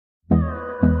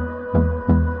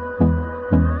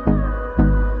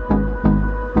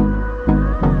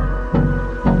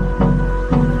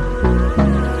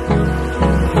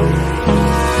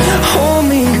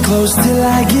close till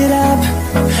I get up.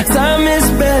 Time is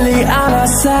barely on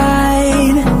our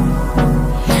side.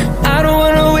 I don't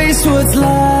wanna waste what's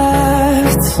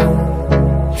left.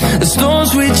 The storms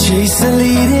we chase are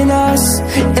leading us,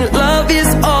 and love is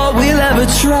all we'll ever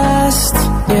trust.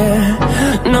 Yeah,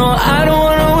 no, I don't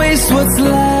wanna waste what's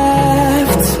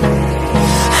left.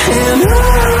 And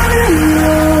on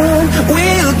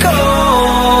we'll go,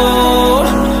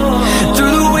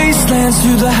 through the wastelands,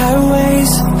 through the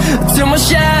highways, till my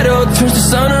shadow